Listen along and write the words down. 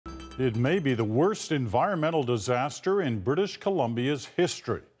It may be the worst environmental disaster in British Columbia's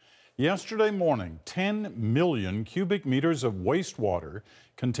history. Yesterday morning, 10 million cubic meters of wastewater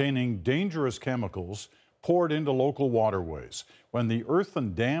containing dangerous chemicals poured into local waterways when the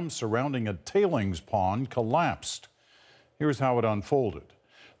earthen dam surrounding a tailings pond collapsed. Here's how it unfolded.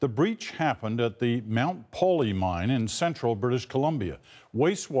 The breach happened at the Polley Mine in central British Columbia.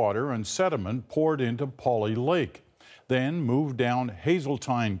 Wastewater and sediment poured into Polley Lake, then moved down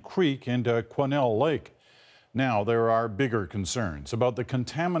Hazeltine Creek into Quesnel Lake. Now there are bigger concerns about the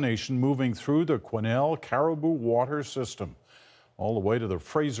contamination moving through the Quesnel Caribou water system all the way to the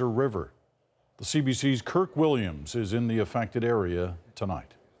Fraser River. The CBC's Kirk Williams is in the affected area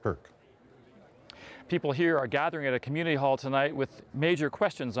tonight. Kirk. People here are gathering at a community hall tonight with major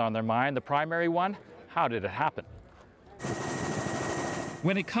questions on their mind. The primary one, how did it happen?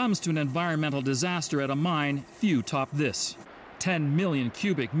 When it comes to an environmental disaster at a mine, few top this. 10 million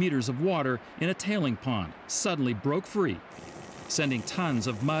cubic meters of water in a tailing pond suddenly broke free, sending tons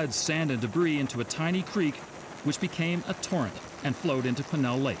of mud, sand, and debris into a tiny creek, which became a torrent and flowed into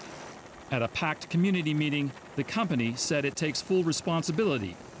Quesnel Lake. At a packed community meeting, the company said it takes full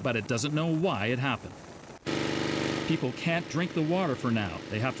responsibility, but it doesn't know why it happened. People can't drink the water for now.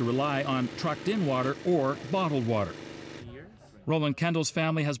 They have to rely on trucked-in water or bottled water. Roland Kendall's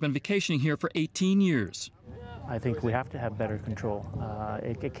family has been vacationing here for 18 years. I think we have to have better control.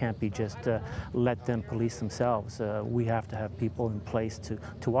 It can't be just let them police themselves. We have to have people in place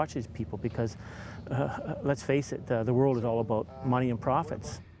to watch these people because, let's face it, the world is all about money and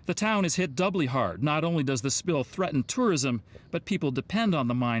profits. The town is hit doubly hard. Not only does the spill threaten tourism, but people depend on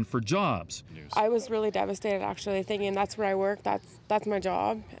the mine for jobs. I was really devastated, actually, thinking that's where I work, that's my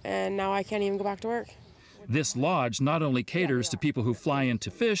job, and now I can't even go back to work. This lodge not only caters to people who fly in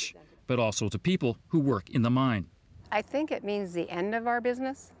to fish, but also to people who work in the mine. I think it means the end of our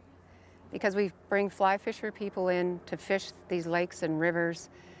business because we bring fly fisher people in to fish these lakes and rivers,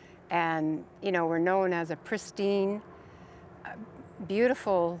 and we're known as a pristine,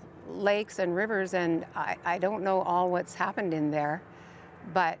 beautiful lakes and rivers, and I don't know all what's happened in there,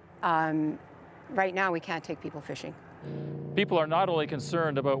 but right now we can't take people fishing. People are not only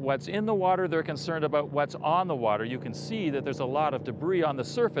concerned about what's in the water, they're concerned about what's on the water. You can see that there's a lot of debris on the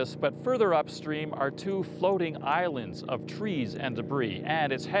surface, but further upstream are two floating islands of trees and debris,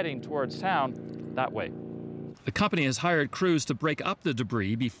 and it's heading towards town that way. The company has hired crews to break up the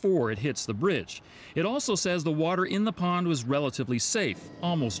debris before it hits the bridge. It also says the water in the pond was relatively safe,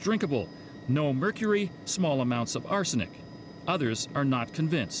 almost drinkable. No mercury, small amounts of arsenic. Others are not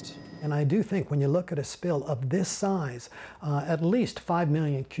convinced. And I do think when you look at a spill of this size, at least 5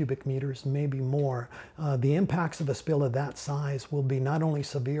 million cubic meters, maybe more, the impacts of a spill of that size will be not only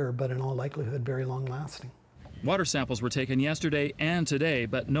severe, but in all likelihood very long lasting. Water samples were taken yesterday and today,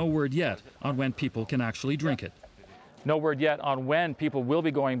 but no word yet on when people can actually drink it. No word yet on when people will be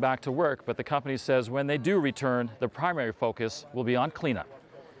going back to work, but the company says when they do return, the primary focus will be on cleanup.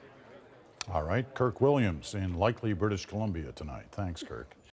 All right, Kirk Williams in likely British Columbia tonight. Thanks, Kirk.